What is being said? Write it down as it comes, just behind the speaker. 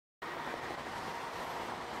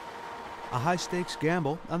A high-stakes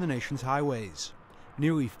gamble on the nation's highways.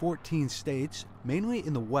 Nearly 14 states, mainly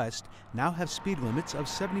in the West, now have speed limits of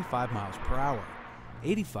 75 miles per hour,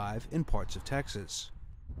 85 in parts of Texas.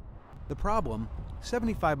 The problem,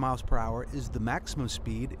 75 miles per hour is the maximum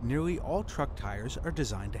speed nearly all truck tires are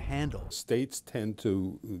designed to handle. States tend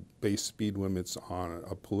to base speed limits on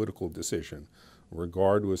a political decision,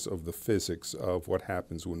 regardless of the physics of what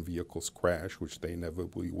happens when vehicles crash, which they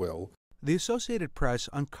inevitably will. The Associated Press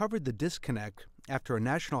uncovered the disconnect after a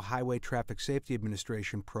National Highway Traffic Safety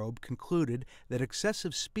Administration probe concluded that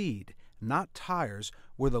excessive speed, not tires,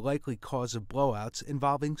 were the likely cause of blowouts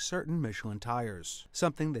involving certain Michelin tires,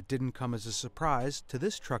 something that didn't come as a surprise to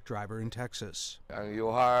this truck driver in Texas. And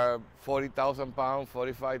you have 40,000 pounds,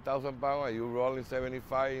 45,000 pounds, and you rolling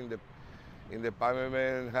 75 in the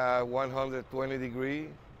pavement have 120 degrees,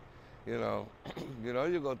 you know,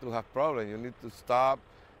 you're going to have problems. You need to stop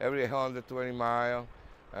every 120 miles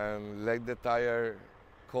and let the tire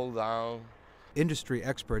cool down. Industry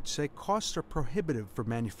experts say costs are prohibitive for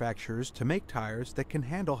manufacturers to make tires that can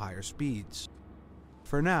handle higher speeds.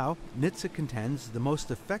 For now, NHTSA contends the most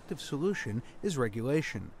effective solution is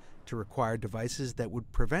regulation, to require devices that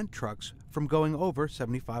would prevent trucks from going over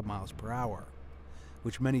 75 miles per hour,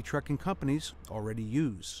 which many trucking companies already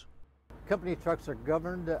use. Company trucks are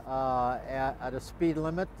governed at a speed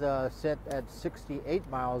limit set at 68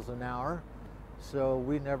 miles an hour, so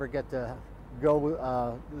we never get to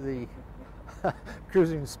go the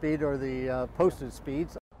cruising speed or the posted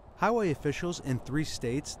speeds. Highway officials in 3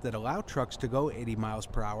 states that allow trucks to go 80 miles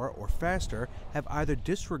per hour or faster have either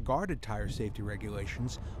disregarded tire safety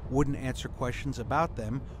regulations, wouldn't answer questions about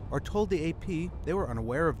them, or told the AP they were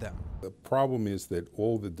unaware of them. The problem is that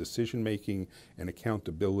all the decision-making and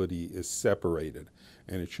accountability is separated,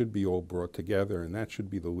 and it should be all brought together, and that should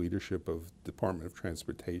be the leadership of Department of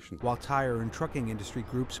Transportation. While tire and trucking industry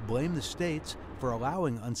groups blame the states for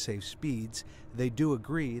allowing unsafe speeds, they do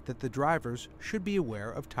agree that the drivers should be aware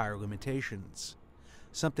of tire limitations,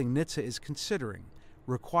 something NHTSA is considering,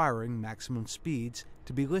 requiring maximum speeds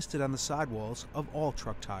to be listed on the sidewalls of all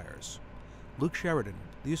truck tires. Luke Sheridan,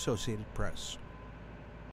 The Associated Press.